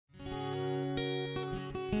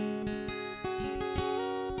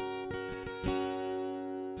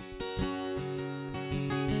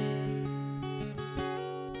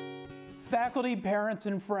Faculty, parents,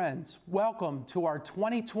 and friends, welcome to our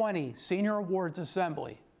 2020 Senior Awards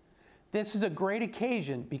Assembly. This is a great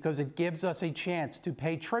occasion because it gives us a chance to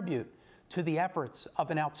pay tribute to the efforts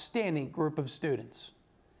of an outstanding group of students.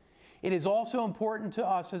 It is also important to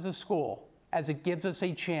us as a school as it gives us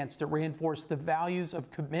a chance to reinforce the values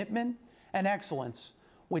of commitment and excellence,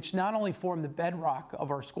 which not only form the bedrock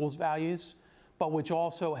of our school's values, but which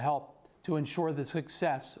also help to ensure the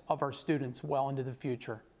success of our students well into the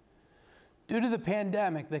future. Due to the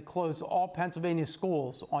pandemic that closed all Pennsylvania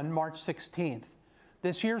schools on March 16th,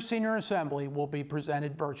 this year's Senior Assembly will be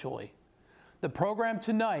presented virtually. The program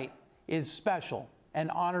tonight is special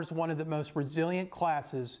and honors one of the most resilient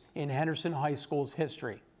classes in Henderson High School's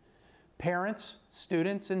history. Parents,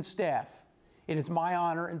 students, and staff, it is my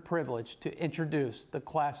honor and privilege to introduce the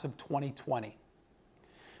class of 2020.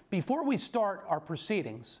 Before we start our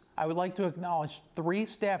proceedings, I would like to acknowledge 3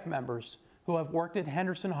 staff members who have worked at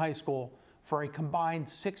Henderson High School for a combined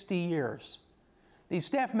 60 years. These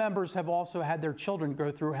staff members have also had their children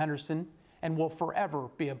go through Henderson and will forever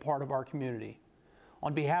be a part of our community.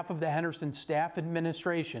 On behalf of the Henderson staff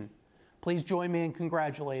administration, please join me in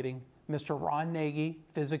congratulating Mr. Ron Nagy,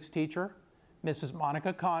 physics teacher, Mrs.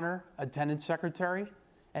 Monica Connor, attendance secretary,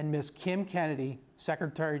 and Ms. Kim Kennedy,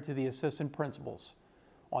 secretary to the assistant principals,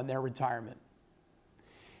 on their retirement.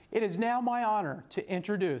 It is now my honor to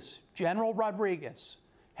introduce General Rodriguez,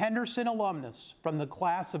 Henderson alumnus from the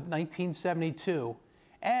class of 1972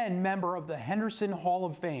 and member of the Henderson Hall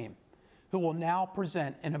of Fame, who will now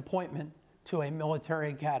present an appointment to a military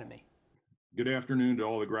academy. Good afternoon to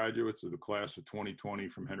all the graduates of the class of 2020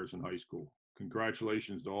 from Henderson High School.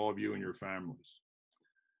 Congratulations to all of you and your families.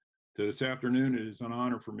 This afternoon, it is an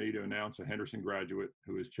honor for me to announce a Henderson graduate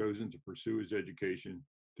who has chosen to pursue his education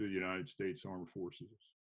through the United States Armed Forces.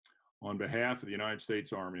 On behalf of the United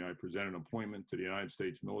States Army, I present an appointment to the United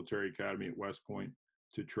States Military Academy at West Point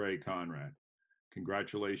to Trey Conrad.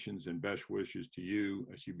 Congratulations and best wishes to you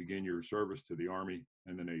as you begin your service to the Army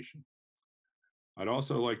and the nation. I'd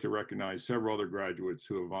also like to recognize several other graduates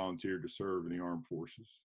who have volunteered to serve in the Armed Forces.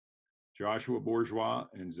 Joshua Bourgeois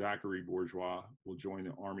and Zachary Bourgeois will join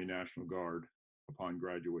the Army National Guard upon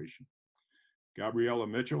graduation. Gabriella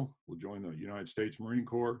Mitchell will join the United States Marine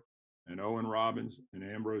Corps, and Owen Robbins and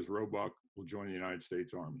Ambrose Roebuck will join the United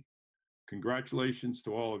States Army. Congratulations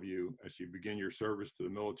to all of you as you begin your service to the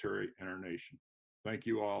military and our nation. Thank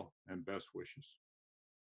you all and best wishes.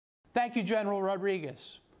 Thank you, General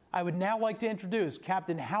Rodriguez. I would now like to introduce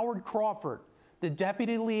Captain Howard Crawford, the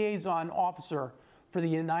Deputy Liaison Officer for the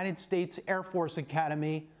United States Air Force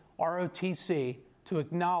Academy, ROTC, to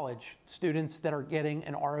acknowledge students that are getting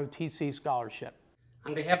an ROTC scholarship.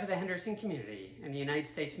 On behalf of the Henderson community and the United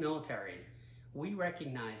States military, we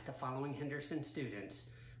recognize the following Henderson students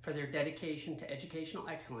for their dedication to educational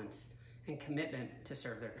excellence and commitment to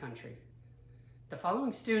serve their country. The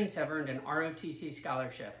following students have earned an ROTC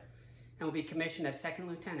scholarship and will be commissioned as second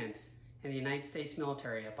lieutenants in the United States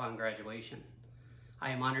military upon graduation. I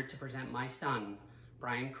am honored to present my son,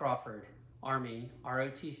 Brian Crawford, Army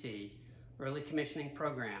ROTC, Early Commissioning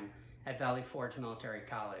Program at Valley Forge Military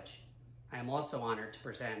College. I am also honored to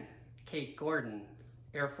present Kate Gordon,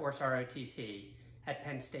 Air Force ROTC at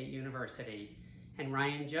Penn State University, and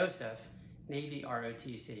Ryan Joseph, Navy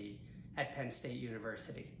ROTC at Penn State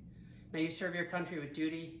University. May you serve your country with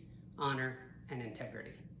duty, honor, and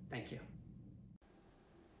integrity. Thank you.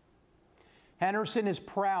 Henderson is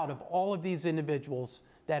proud of all of these individuals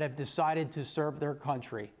that have decided to serve their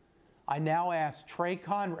country. I now ask Trey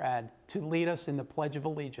Conrad to lead us in the Pledge of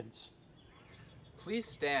Allegiance. Please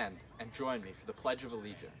stand and join me for the Pledge of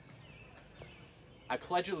Allegiance. I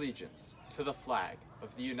pledge allegiance to the flag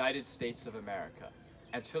of the United States of America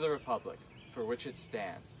and to the republic for which it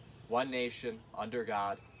stands, one nation, under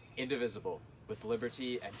God, indivisible, with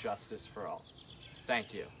liberty and justice for all.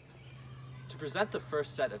 Thank you. To present the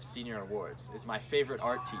first set of senior awards is my favorite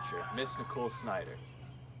art teacher, Miss Nicole Snyder.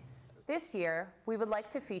 This year, we would like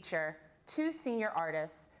to feature 2 senior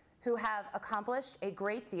artists who have accomplished a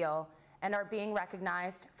great deal and are being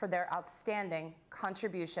recognized for their outstanding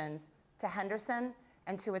contributions to Henderson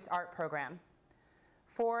and to its art program.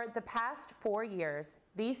 For the past 4 years,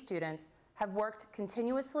 these students have worked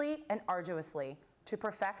continuously and arduously to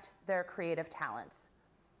perfect their creative talents.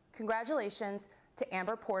 Congratulations to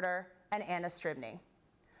Amber Porter and Anna Stribney.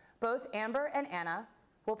 Both Amber and Anna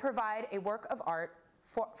will provide a work of art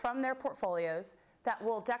from their portfolios that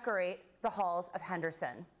will decorate the halls of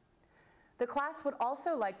Henderson. The class would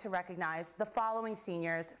also like to recognize the following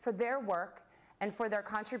seniors for their work and for their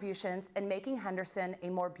contributions in making Henderson a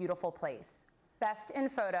more beautiful place. Best in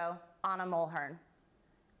Photo, Anna Mulhern.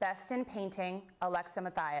 Best in Painting, Alexa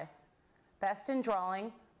Mathias. Best in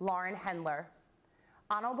Drawing, Lauren Hendler.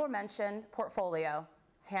 Honorable Mention Portfolio,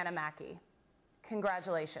 Hannah Mackey.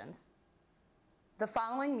 Congratulations. The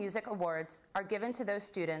following music awards are given to those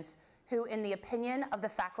students who, in the opinion of the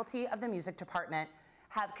faculty of the music department,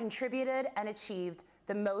 have contributed and achieved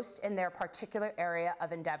the most in their particular area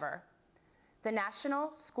of endeavor. The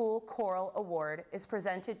National School Choral Award is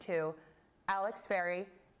presented to Alex Ferry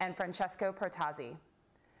and Francesco Protazzi.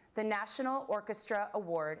 The National Orchestra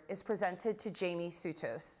Award is presented to Jamie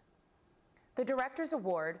Sutos. The Director's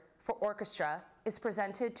Award for Orchestra is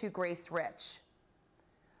presented to Grace Rich.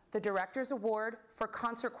 The Director's Award for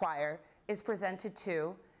Concert Choir is presented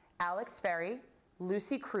to Alex Ferry,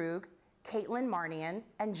 Lucy Krug, Caitlin Marnian,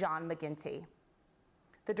 and John McGinty.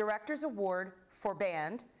 The Director's Award for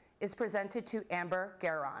Band is presented to Amber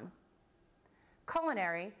Garon.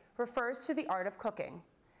 Culinary refers to the art of cooking.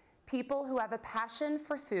 People who have a passion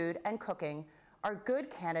for food and cooking are good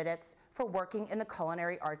candidates for working in the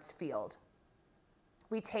culinary arts field.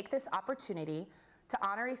 We take this opportunity to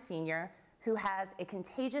honor a senior who has a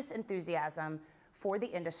contagious enthusiasm for the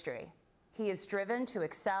industry. He is driven to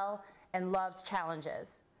excel and loves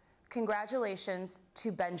challenges. Congratulations to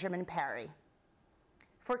Benjamin Perry.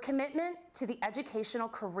 For commitment to the Educational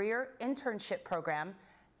Career Internship Program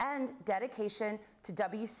and dedication to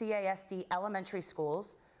WCASD elementary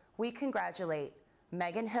schools, we congratulate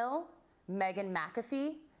Megan Hill, Megan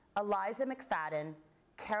McAfee, Eliza McFadden,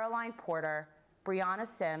 Caroline Porter, Brianna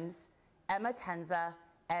Sims, Emma Tenza,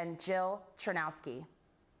 and Jill Chernowski.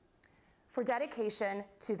 For dedication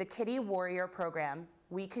to the Kitty Warrior Program,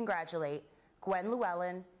 we congratulate Gwen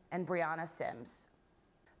Llewellyn and Brianna Sims.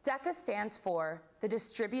 DECA stands for the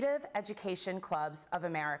Distributive Education Clubs of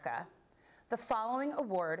America. The following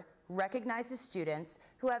award recognizes students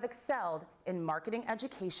who have excelled in marketing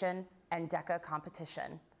education and DECA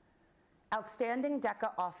competition. Outstanding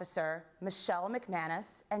DECA Officer Michelle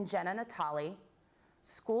McManus and Jenna Natali.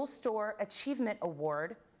 School Store Achievement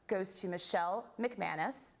Award goes to Michelle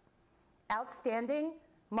McManus. Outstanding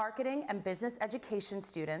Marketing and Business Education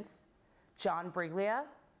students, John Briglia,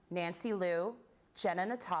 Nancy Liu, Jenna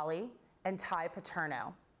Natali, and Ty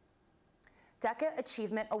Paterno. DECA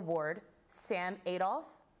Achievement Award, Sam Adolph,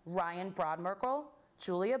 Ryan Broadmerkle,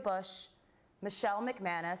 Julia Bush, Michelle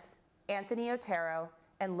McManus, Anthony Otero,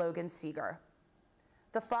 and Logan Seeger.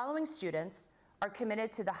 The following students are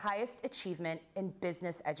committed to the highest achievement in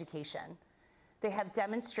business education. They have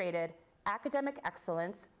demonstrated academic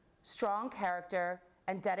excellence, strong character,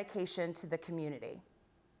 and dedication to the community.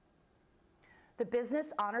 The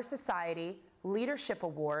Business Honor Society Leadership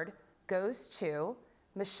Award goes to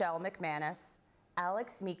Michelle McManus,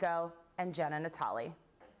 Alex Miko, and Jenna Natali.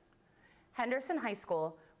 Henderson High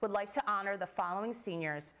School would like to honor the following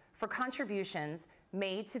seniors for contributions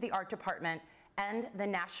made to the art department and the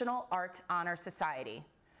National Art Honor Society,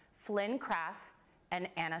 Flynn Kraft and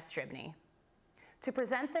Anna Stribney. To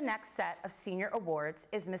present the next set of senior awards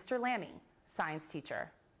is Mr. Lammy, science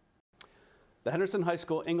teacher. The Henderson High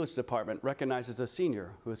School English Department recognizes a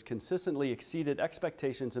senior who has consistently exceeded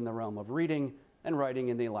expectations in the realm of reading and writing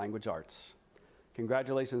in the language arts.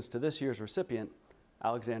 Congratulations to this year's recipient,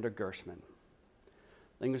 Alexander Gershman.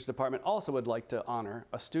 The English Department also would like to honor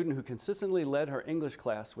a student who consistently led her English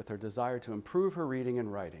class with her desire to improve her reading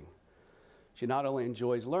and writing. She not only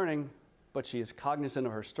enjoys learning, but she is cognizant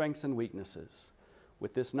of her strengths and weaknesses.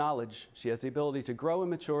 With this knowledge, she has the ability to grow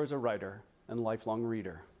and mature as a writer and lifelong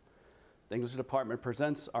reader. The English Department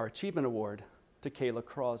presents our Achievement Award to Kayla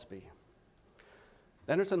Crosby.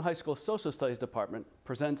 The Henderson High School Social Studies Department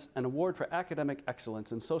presents an award for academic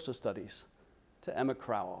excellence in social studies to Emma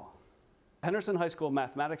Crowell. The Henderson High School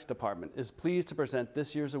Mathematics Department is pleased to present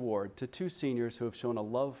this year's award to two seniors who have shown a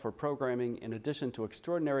love for programming in addition to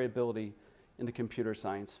extraordinary ability in the computer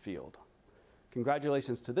science field.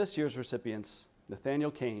 Congratulations to this year's recipients, Nathaniel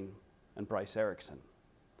Kane and Bryce Erickson.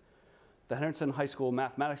 The Henderson High School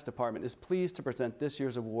Mathematics Department is pleased to present this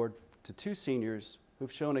year's award to two seniors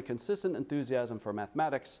who've shown a consistent enthusiasm for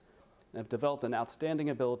mathematics and have developed an outstanding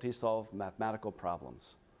ability to solve mathematical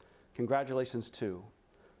problems. Congratulations to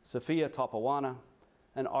Sophia Topawana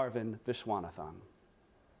and Arvind Vishwanathan.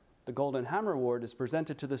 The Golden Hammer Award is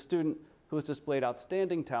presented to the student who has displayed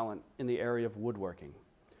outstanding talent in the area of woodworking.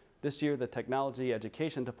 This year, the Technology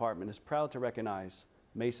Education Department is proud to recognize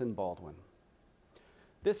Mason Baldwin.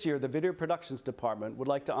 This year, the Video Productions Department would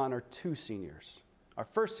like to honor two seniors. Our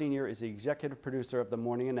first senior is the executive producer of the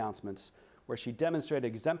morning announcements, where she demonstrated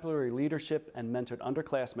exemplary leadership and mentored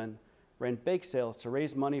underclassmen, ran bake sales to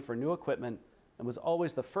raise money for new equipment, and was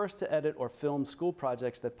always the first to edit or film school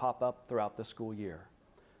projects that pop up throughout the school year.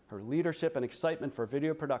 Her leadership and excitement for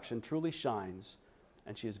video production truly shines,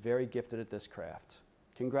 and she is very gifted at this craft.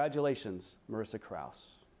 Congratulations, Marissa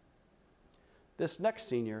Kraus. This next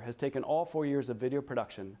senior has taken all 4 years of video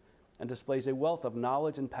production and displays a wealth of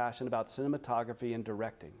knowledge and passion about cinematography and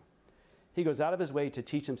directing. He goes out of his way to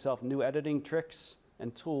teach himself new editing tricks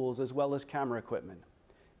and tools as well as camera equipment.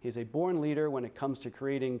 He is a born leader when it comes to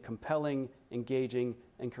creating compelling, engaging,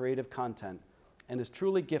 and creative content, and is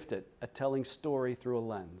truly gifted at telling story through a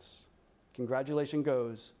lens. Congratulations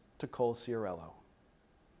goes to Cole Ciarello.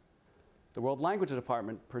 The World Language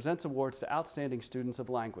Department presents awards to outstanding students of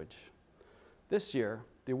language. This year,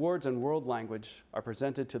 the awards in world language are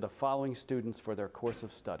presented to the following students for their course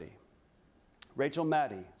of study: Rachel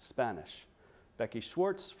Maddie, Spanish; Becky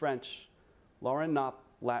Schwartz, French; Lauren Knopp,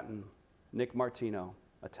 Latin; Nick Martino,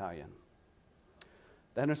 Italian.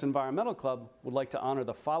 The Henderson Environmental Club would like to honor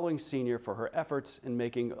the following senior for her efforts in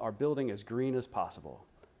making our building as green as possible.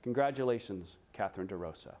 Congratulations, Catherine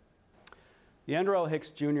DeRosa. The Andrew L.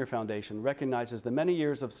 Hicks Jr. Foundation recognizes the many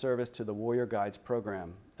years of service to the Warrior Guides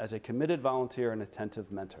program as a committed volunteer and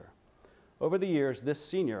attentive mentor. Over the years, this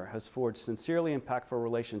senior has forged sincerely impactful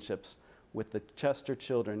relationships with the Chester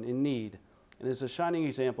children in need and is a shining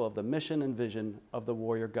example of the mission and vision of the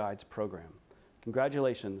Warrior Guides program.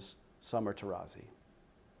 Congratulations, Summer Tarazi.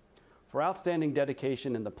 For outstanding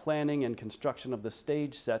dedication in the planning and construction of the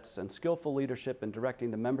stage sets and skillful leadership in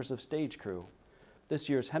directing the members of stage crew, this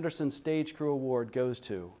year's Henderson Stage Crew Award goes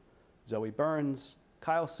to Zoe Burns,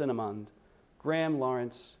 Kyle Cinnamond, Graham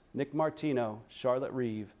Lawrence, Nick Martino, Charlotte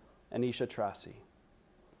Reeve, and Isha Tracy.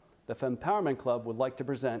 The Fempowerment Club would like to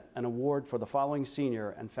present an award for the following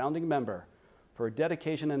senior and founding member for her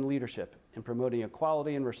dedication and leadership in promoting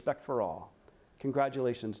equality and respect for all.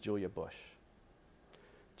 Congratulations, Julia Bush.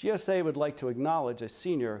 GSA would like to acknowledge a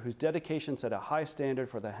senior whose dedication set a high standard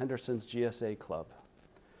for the Henderson's GSA Club.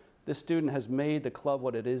 This student has made the club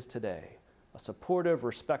what it is today, a supportive,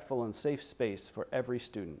 respectful, and safe space for every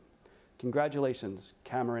student. Congratulations,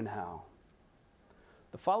 Cameron Howe.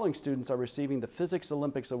 The following students are receiving the Physics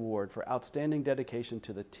Olympics Award for outstanding dedication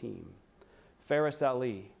to the team: Ferris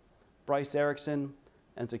Ali, Bryce Erickson,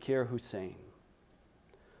 and Zakir Hussein.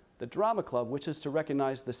 The Drama Club wishes to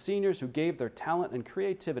recognize the seniors who gave their talent and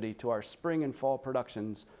creativity to our spring and fall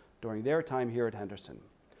productions during their time here at Henderson.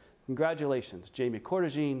 Congratulations, Jamie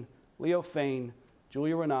Cortagine, Leo Fain,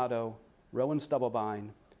 Julia Renato, Rowan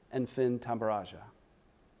Stubblebine, and Finn Tambaraja.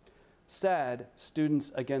 SAD,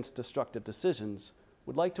 Students Against Destructive Decisions,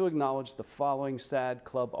 would like to acknowledge the following SAD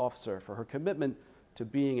Club officer for her commitment to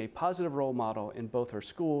being a positive role model in both her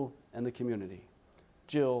school and the community: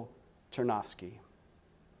 Jill Chernovsky.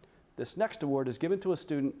 This next award is given to a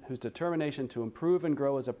student whose determination to improve and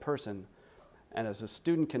grow as a person and as a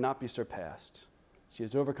student cannot be surpassed. She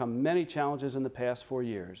has overcome many challenges in the past 4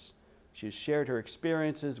 years. She has shared her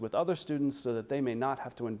experiences with other students so that they may not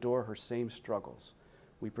have to endure her same struggles.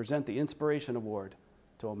 We present the Inspiration Award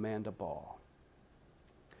to Amanda Ball.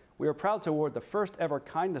 We are proud to award the first ever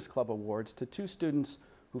Kindness Club Awards to 2 students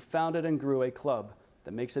who founded and grew a club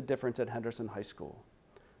that makes a difference at Henderson High School.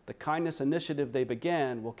 The kindness initiative they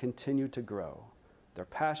began will continue to grow. Their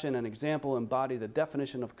passion and example embody the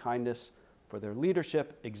definition of kindness. For their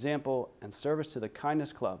leadership, example, and service to the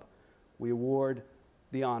Kindness Club, we award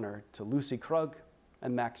the honor to Lucy Krug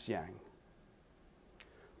and Max Yang.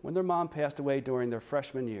 When their mom passed away during their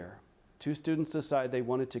freshman year, 2 students decided they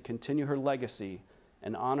wanted to continue her legacy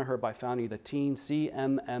and honor her by founding the Teen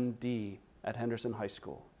CMMD at Henderson High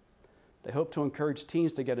School. They hope to encourage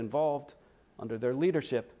teens to get involved. Under their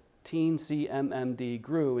leadership, Teen CMMD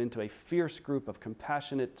grew into a fierce group of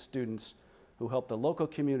compassionate students who help the local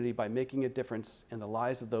community by making a difference in the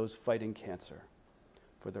lives of those fighting cancer.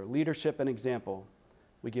 For their leadership and example,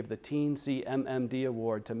 we give the Teen CMMD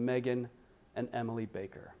Award to Megan and Emily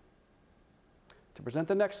Baker. To present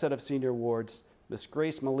the next set of senior awards, Ms.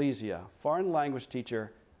 Grace Malizia, foreign language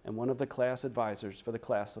teacher and one of the class advisors for the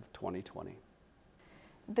class of 2020.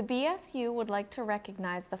 The BSU would like to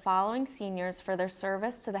recognize the following seniors for their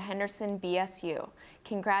service to the Henderson BSU.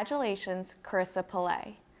 Congratulations, Carissa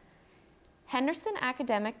Pillay. Henderson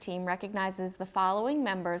Academic Team recognizes the following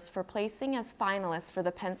members for placing as finalists for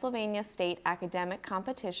the Pennsylvania State Academic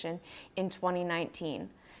Competition in 2019,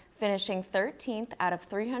 finishing 13th out of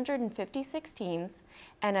 356 teams,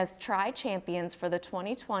 and as tri-champions for the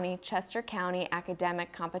 2020 Chester County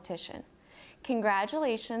Academic Competition.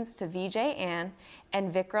 Congratulations to Vijay Ann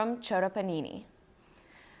and Vikram Chodapanini.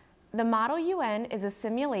 The Model UN is a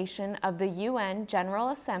simulation of the UN General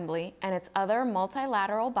Assembly and its other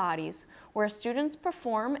multilateral bodies where students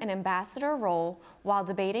perform an ambassador role while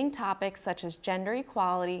debating topics such as gender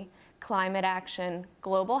equality, climate action,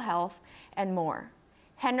 global health, and more.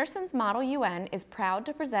 Henderson's Model UN is proud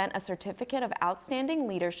to present a Certificate of Outstanding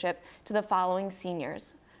Leadership to the following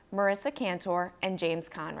seniors, Marissa Cantor and James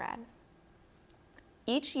Conrad.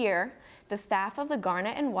 Each year, the staff of the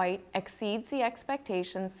Garnet and White exceeds the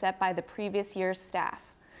expectations set by the previous year's staff.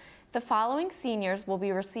 The following seniors will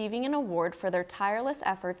be receiving an award for their tireless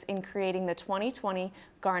efforts in creating the 2020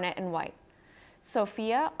 Garnet and White.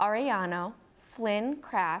 Sophia Arellano, Flynn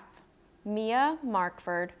Kraft, Mia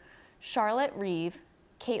Markford, Charlotte Reeve,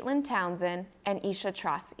 Caitlin Townsend, and Isha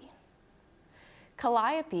Trassi.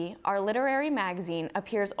 Calliope, our literary magazine,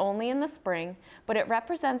 appears only in the spring, but it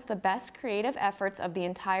represents the best creative efforts of the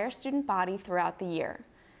entire student body throughout the year.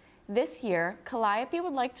 This year, Calliope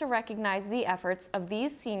would like to recognize the efforts of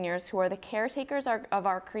these seniors who are the caretakers of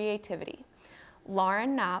our creativity,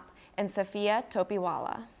 Lauren Knopp and Sophia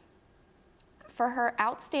Topiwala. For her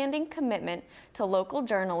outstanding commitment to local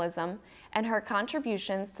journalism and her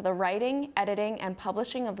contributions to the writing, editing, and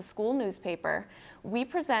publishing of the school newspaper, we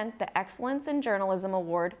present the Excellence in Journalism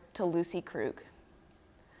Award to Lucy Krug.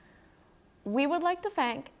 We would like to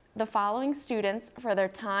thank the following students for their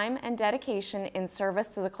time and dedication in service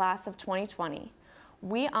to the class of 2020.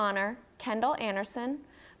 We honor Kendall Anderson,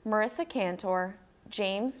 Marissa Cantor,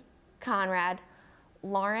 James Conrad,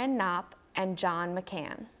 Lauren Knopp, and John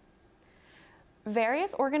McCann.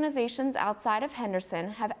 Various organizations outside of Henderson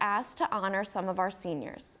have asked to honor some of our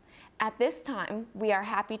seniors. At this time, we are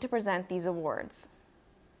happy to present these awards.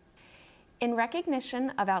 In recognition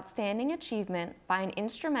of outstanding achievement by an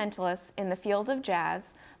instrumentalist in the field of jazz,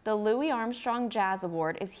 the Louis Armstrong Jazz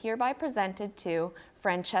Award is hereby presented to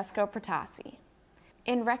Francesco Protassi.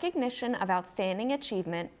 In recognition of outstanding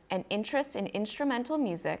achievement and interest in instrumental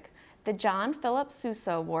music, the John Philip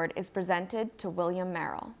Sousa Award is presented to William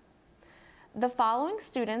Merrill. The following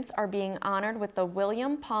students are being honored with the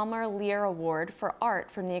William Palmer Lear Award for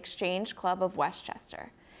Art from the Exchange Club of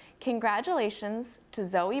Westchester. Congratulations to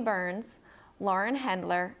Zoe Burns, Lauren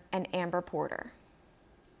Hendler, and Amber Porter.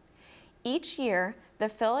 Each year, the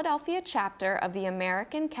Philadelphia chapter of the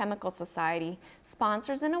American Chemical Society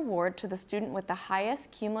sponsors an award to the student with the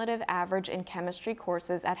highest cumulative average in chemistry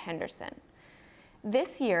courses at Henderson.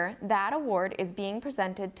 This year, that award is being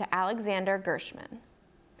presented to Alexander Gershman.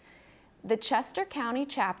 The Chester County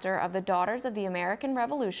chapter of the Daughters of the American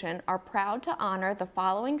Revolution are proud to honor the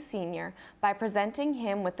following senior by presenting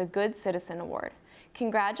him with the Good Citizen Award.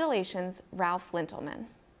 Congratulations, Ralph Lintelman.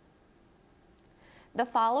 The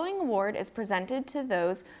following award is presented to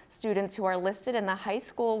those students who are listed in the High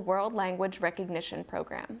School World Language Recognition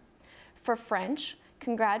Program. For French,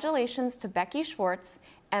 congratulations to Becky Schwartz,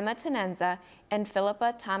 Emma Tenenza, and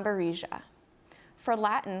Philippa Tamburija. For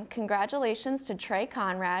Latin, congratulations to Trey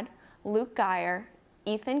Conrad, Luke Geyer,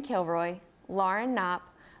 Ethan Kilroy, Lauren Knopp,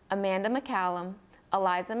 Amanda McCallum,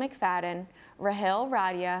 Eliza McFadden, Rahel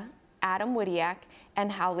Radia, Adam Widiak,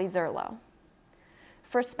 and Howley Zerlo.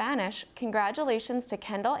 For Spanish, congratulations to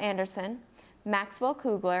Kendall Anderson, Maxwell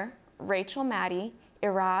Kugler, Rachel Maddy,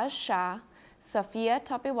 Iraj Shah, Sofia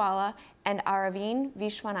Topiwala, and Aravin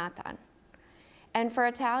Vishwanathan. And for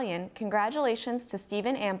Italian, congratulations to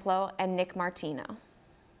Stephen Amplo and Nick Martino.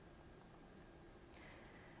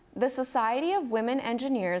 The Society of Women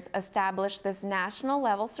Engineers established this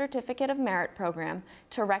national-level Certificate of Merit program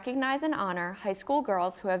to recognize and honor high school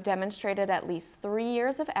girls who have demonstrated at least 3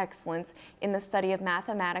 years of excellence in the study of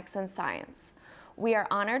mathematics and science. We are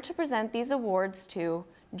honored to present these awards to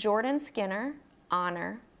Jordan Skinner,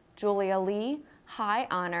 Honor, Julia Lee, High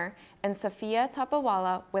Honor, and Sophia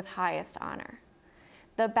Tapawala with Highest Honor.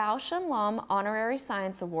 The Bausch and Lomb Honorary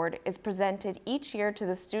Science Award is presented each year to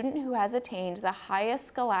the student who has attained the highest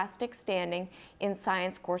scholastic standing in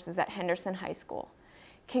science courses at Henderson High School.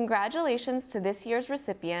 Congratulations to this year's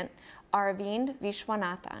recipient, Arvind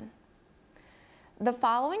Vishwanathan. The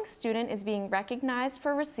following student is being recognized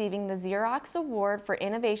for receiving the Xerox Award for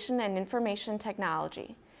Innovation and Information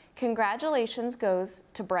Technology. Congratulations goes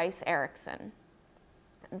to Bryce Erickson.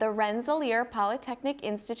 The Rensselaer Polytechnic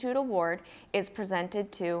Institute Award is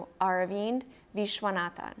presented to Aravind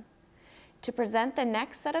Vishwanathan. To present the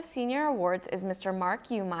next set of senior awards is Mr. Mark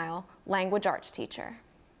Umile, Language Arts teacher.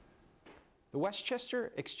 The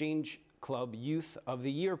Westchester Exchange Club Youth of the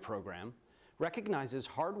Year program recognizes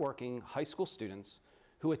hardworking high school students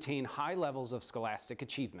who attain high levels of scholastic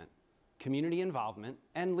achievement, community involvement,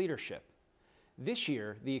 and leadership. This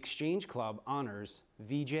year, the Exchange Club honors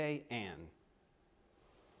VJ Ann.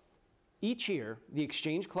 Each year, the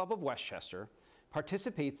Exchange Club of Westchester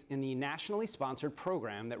participates in the nationally sponsored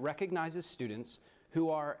program that recognizes students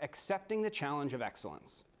who are accepting the challenge of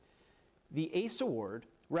excellence. The ACE Award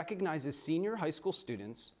recognizes senior high school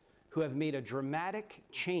students who have made a dramatic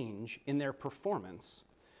change in their performance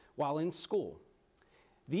while in school.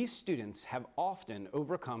 These students have often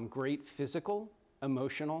overcome great physical,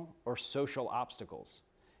 emotional, or social obstacles.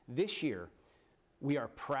 This year, we are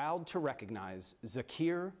proud to recognize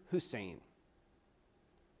Zakir Hussein.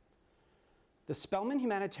 The Spelman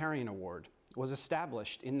Humanitarian Award was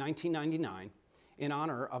established in 1999 in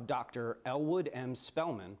honor of Dr. Elwood M.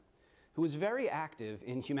 Spelman, who was very active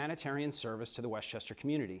in humanitarian service to the Westchester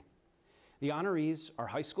community. The honorees are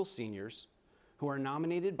high school seniors who are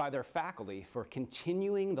nominated by their faculty for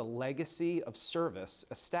continuing the legacy of service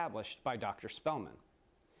established by Dr. Spelman.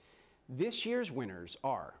 This year's winners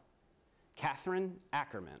are Catherine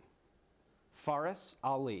Ackerman, Faris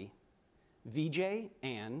Ali, Vijay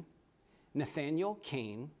Ann, Nathaniel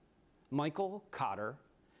Kane, Michael Cotter,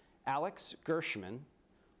 Alex Gershman,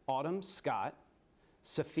 Autumn Scott,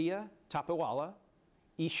 Sophia Tapawala,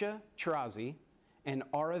 Isha Chirazi, and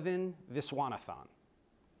Aravind Viswanathan.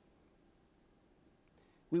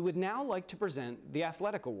 We would now like to present the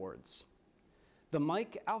athletic awards. The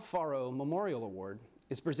Mike Alfaro Memorial Award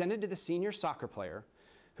is presented to the senior soccer player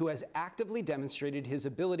who has actively demonstrated his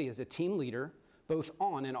ability as a team leader, both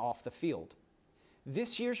on and off the field.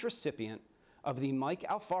 This year's recipient of the Mike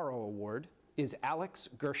Alfaro Award is Alex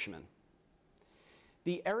Gershman.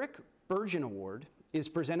 The Eric Burgeon Award is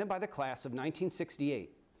presented by the class of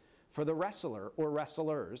 1968 for the wrestler or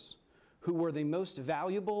wrestlers who were the most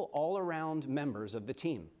valuable all-around members of the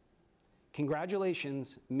team.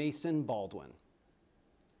 Congratulations, Mason Baldwin.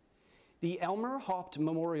 The Elmer Haupt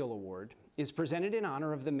Memorial Award is presented in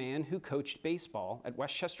honor of the man who coached baseball at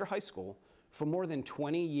Westchester High School for more than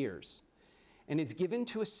 20 years and is given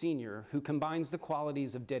to a senior who combines the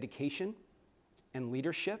qualities of dedication and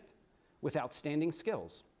leadership with outstanding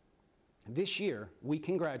skills. This year, we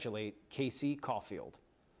congratulate Casey Caulfield.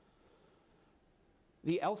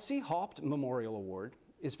 The Elsie Haupt Memorial Award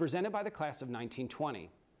is presented by the class of 1920.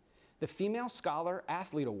 The Female Scholar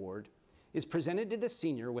Athlete Award is presented to the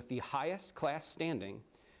senior with the highest class standing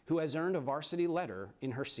who has earned a varsity letter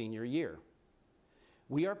in her senior year.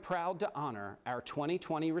 We are proud to honor our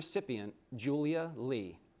 2020 recipient, Julia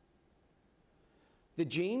Lee. The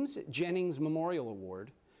James Jennings Memorial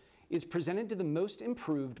Award is presented to the most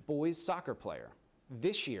improved boys soccer player.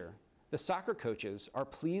 This year, the soccer coaches are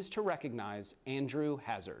pleased to recognize Andrew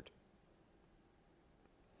Hazard.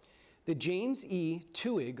 The James E.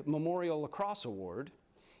 Tuig Memorial Lacrosse Award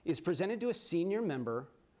is presented to a senior member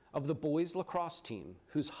of the boys lacrosse team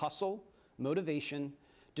whose hustle, motivation,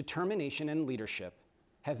 determination, and leadership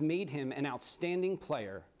have made him an outstanding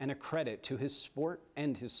player and a credit to his sport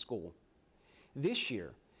and his school. This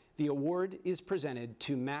year, the award is presented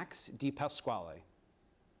to Max DiPasquale.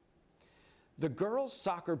 The Girls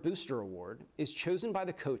Soccer Booster Award is chosen by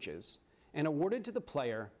the coaches and awarded to the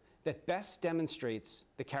player that best demonstrates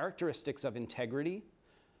the characteristics of integrity,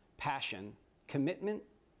 passion, commitment,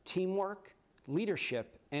 teamwork,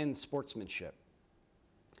 leadership, and sportsmanship.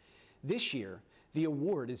 This year, the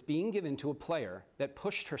award is being given to a player that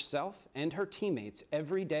pushed herself and her teammates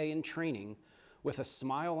every day in training with a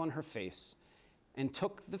smile on her face and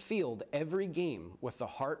took the field every game with the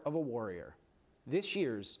heart of a warrior. This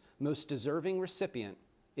year's most deserving recipient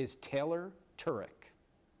is Taylor Turek.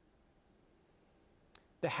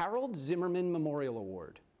 The Harold Zimmerman Memorial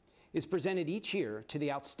Award is presented each year to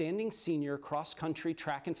the outstanding senior cross-country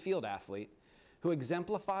track and field athlete who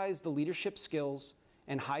exemplifies the leadership skills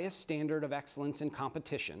and highest standard of excellence in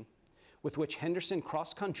competition with which Henderson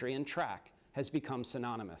cross-country and track has become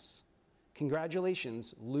synonymous.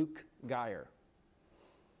 Congratulations, Luke Geyer.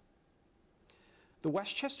 The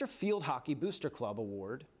Westchester Field Hockey Booster Club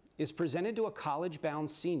Award is presented to a college-bound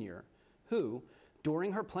senior who,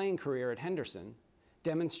 during her playing career at Henderson,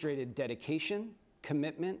 demonstrated dedication,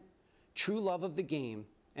 commitment, true love of the game,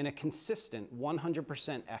 and a consistent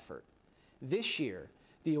 100% effort. This year,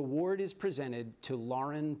 the award is presented to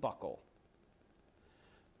Lauren Buckle.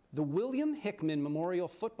 The William Hickman Memorial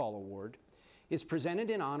Football Award is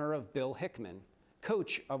presented in honor of Bill Hickman,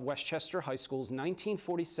 coach of Westchester High School's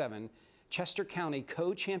 1947 Chester County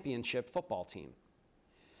Co-Championship football team.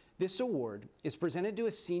 This award is presented to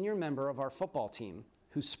a senior member of our football team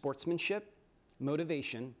whose sportsmanship,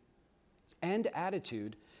 motivation, and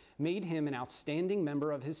attitude made him an outstanding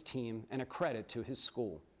member of his team and a credit to his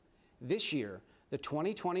school. This year, the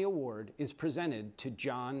 2020 award is presented to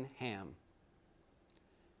John Ham.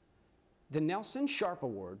 The Nelson Sharp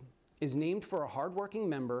Award is named for a hardworking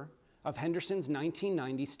member of Henderson's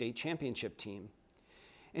 1990 state championship team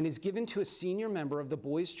and is given to a senior member of the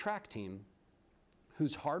boys track team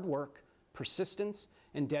whose hard work, persistence,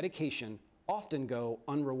 and dedication often go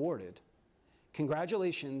unrewarded.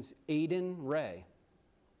 Congratulations, Aiden Ray.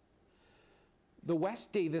 The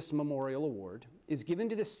West Davis Memorial Award is given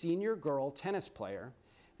to the senior girl tennis player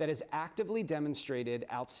that has actively demonstrated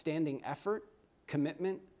outstanding effort,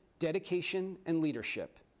 commitment, dedication, and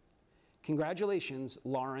leadership. Congratulations,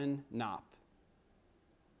 Lauren Knopp.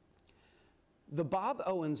 The Bob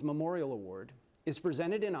Owens Memorial Award is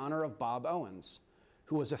presented in honor of Bob Owens,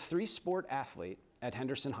 who was a three-sport athlete at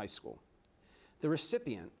Henderson High School. The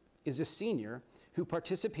recipient is a senior who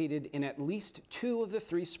participated in at least 2 of the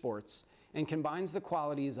 3 sports and combines the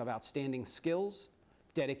qualities of outstanding skills,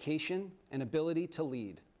 dedication, and ability to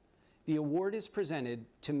lead. The award is presented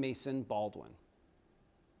to Mason Baldwin.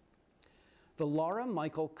 The Laura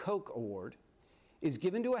Michael Koch Award is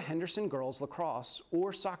given to a Henderson girls lacrosse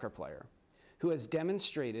or soccer player who has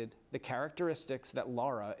demonstrated the characteristics that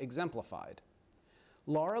Laura exemplified.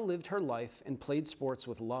 Laura lived her life and played sports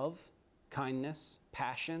with love, kindness,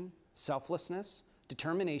 passion, selflessness,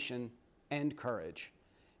 determination, and courage.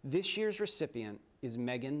 This year's recipient is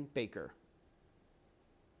Megan Baker.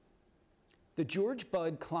 The George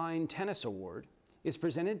Bud Klein Tennis Award is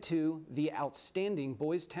presented to the outstanding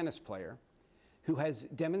boys tennis player who has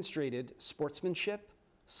demonstrated sportsmanship,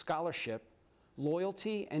 scholarship,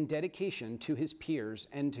 loyalty, and dedication to his peers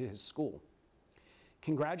and to his school.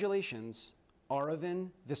 Congratulations, Aravind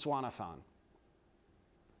Viswanathan.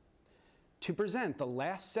 To present the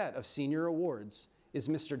last set of senior awards is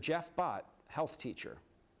Mr. Jeff Bott, health teacher.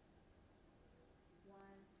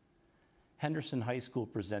 Henderson High School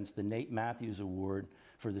presents the Nate Matthews Award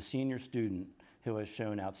for the senior student who has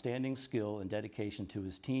shown outstanding skill and dedication to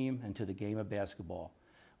his team and to the game of basketball.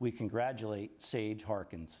 We congratulate Sage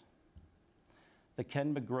Harkins. The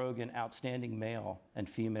Ken McGrogan Outstanding Male and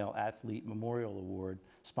Female Athlete Memorial Award,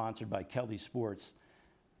 sponsored by Kelly Sports,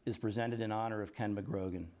 is presented in honor of Ken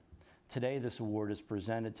McGrogan. Today, this award is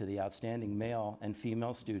presented to the outstanding male and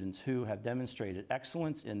female students who have demonstrated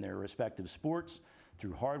excellence in their respective sports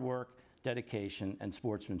through hard work, dedication, and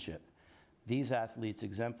sportsmanship. These athletes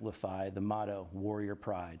exemplify the motto, Warrior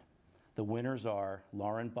Pride. The winners are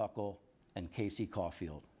Lauren Buckle and Casey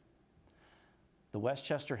Caulfield. The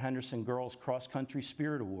Westchester Henderson Girls Cross Country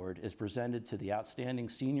Spirit Award is presented to the outstanding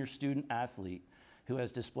senior student athlete who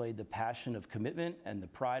has displayed the passion of commitment and the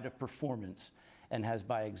pride of performance and has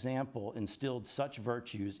by example instilled such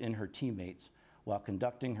virtues in her teammates while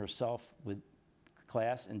conducting herself with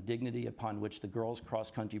class and dignity upon which the girls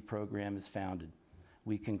cross country program is founded.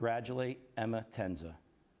 We congratulate Emma Tenza.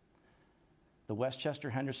 The Westchester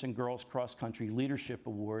Henderson Girls Cross Country Leadership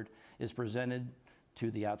Award is presented to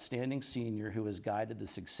the outstanding senior who has guided the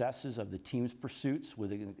successes of the team's pursuits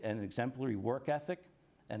with an exemplary work ethic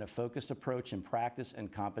and a focused approach in practice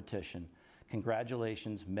and competition.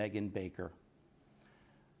 Congratulations, Megan Baker.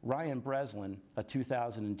 Ryan Breslin, a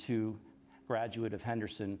 2002 graduate of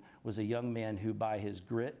Henderson, was a young man who by his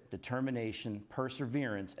grit, determination,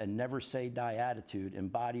 perseverance, and never say die attitude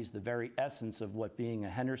embodies the very essence of what being a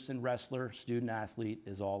Henderson wrestler, student athlete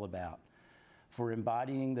is all about. For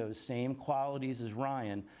embodying those same qualities as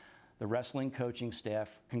Ryan, the wrestling coaching staff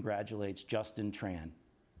congratulates Justin Tran.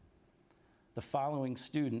 The following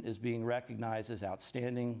student is being recognized as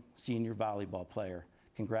outstanding senior volleyball player.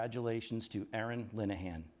 Congratulations to Erin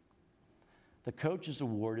Linehan. The Coaches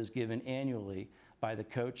Award is given annually by the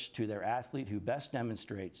coach to their athlete who best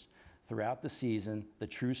demonstrates throughout the season the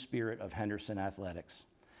true spirit of Henderson athletics.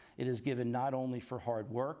 It is given not only for hard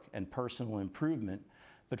work and personal improvement,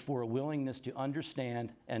 but for a willingness to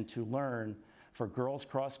understand and to learn. For girls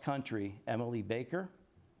cross country, Emily Baker.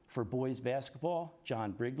 For boys basketball,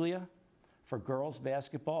 John Briglia. For girls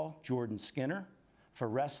basketball, Jordan Skinner. For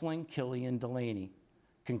wrestling, Killian Delaney.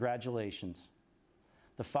 Congratulations.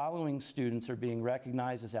 The following students are being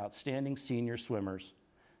recognized as outstanding senior swimmers.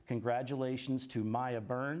 Congratulations to Maya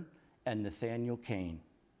Byrne and Nathaniel Kane.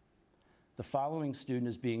 The following student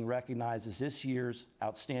is being recognized as this year's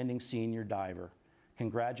outstanding senior diver.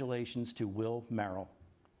 Congratulations to Will Merrill.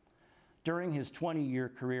 During his 20-year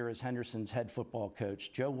career as Henderson's head football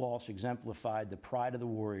coach, Joe Walsh exemplified the pride of the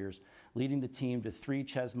Warriors, leading the team to 3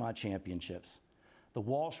 Chesma championships. The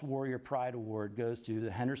Walsh Warrior Pride Award goes to the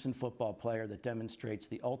Henderson football player that demonstrates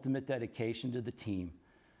the ultimate dedication to the team.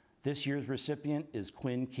 This year's recipient is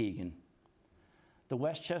Quinn Keegan. The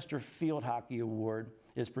Westchester Field Hockey Award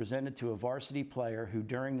is presented to a varsity player who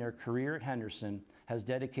during their career at Henderson has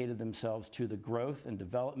dedicated themselves to the growth and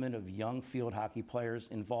development of young field hockey players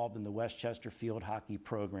involved in the Westchester Field Hockey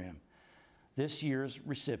program. This year's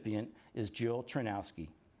recipient is Jill Tranowski.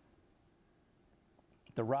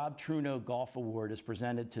 The Rob Truno Golf Award is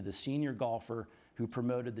presented to the senior golfer who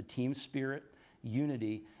promoted the team spirit,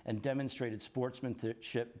 unity, and demonstrated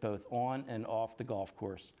sportsmanship both on and off the golf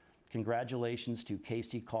course. Congratulations to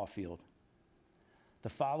Casey Caulfield. The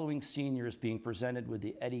following senior is being presented with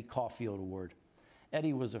the Eddie Caulfield Award.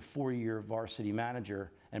 Eddie was a 4-year varsity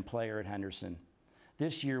manager and player at Henderson.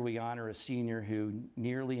 This year we honor a senior who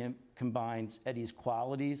nearly combines Eddie's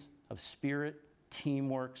qualities of spirit,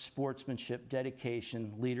 teamwork, sportsmanship,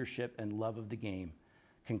 dedication, leadership, and love of the game.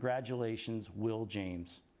 Congratulations, Will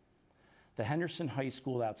James. The Henderson High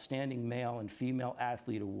School Outstanding Male and Female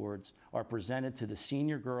Athlete Awards are presented to the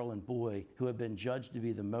senior girl and boy who have been judged to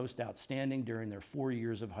be the most outstanding during their 4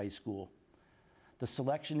 years of high school. The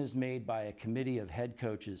selection is made by a committee of head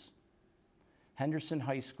coaches. Henderson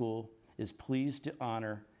High School is pleased to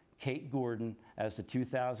honor Kate Gordon as the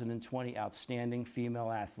 2020 Outstanding Female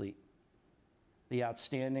Athlete. The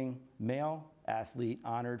Outstanding Male Athlete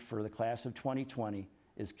honored for the class of 2020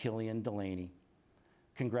 is Killian Delaney.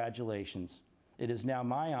 Congratulations. It is now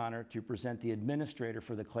my honor to present the administrator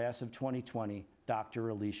for the class of 2020, Dr.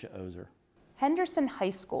 Alicia Ozer. Henderson High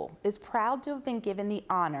School is proud to have been given the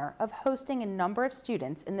honor of hosting a number of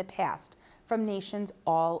students in the past from nations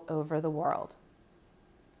all over the world.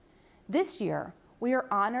 This year, we are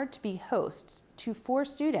honored to be hosts to 4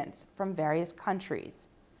 students from various countries.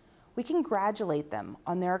 We congratulate them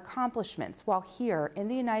on their accomplishments while here in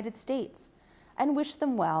the United States and wish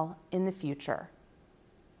them well in the future.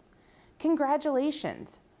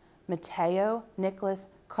 Congratulations, Mateo Nicolas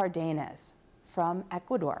Cardenas from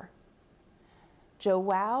Ecuador,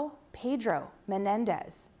 Joao Pedro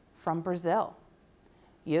Menendez from Brazil,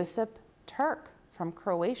 Josip Turk from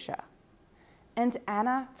Croatia, and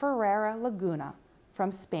Ana Ferreira Laguna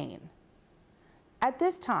from Spain. At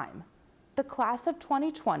this time, the class of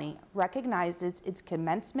 2020 recognizes its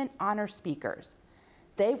commencement honor speakers.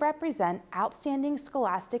 They represent outstanding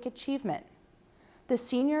scholastic achievement. The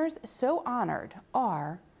seniors so honored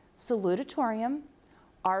are Salutatorian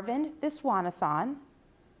Arvind Viswanathan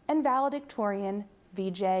and Valedictorian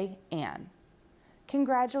Vijay Ann.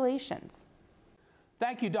 Congratulations.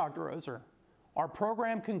 Thank you, Dr. Ozer. Our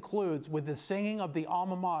program concludes with the singing of the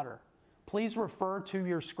alma mater. Please refer to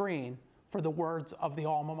your screen for the words of the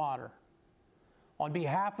alma mater. On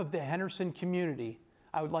behalf of the Henderson community,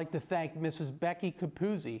 I would like to thank Mrs. Becky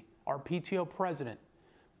Capuzzi, our PTO president.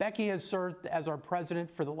 Becky has served as our president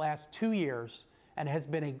for the last 2 years and has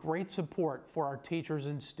been a great support for our teachers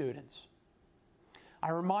and students. I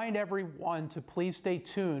remind everyone to please stay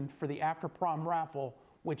tuned for the after-prom raffle,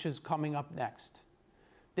 which is coming up next.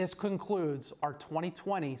 This concludes our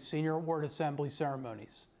 2020 Senior Award Assembly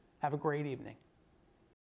ceremonies. Have a great evening.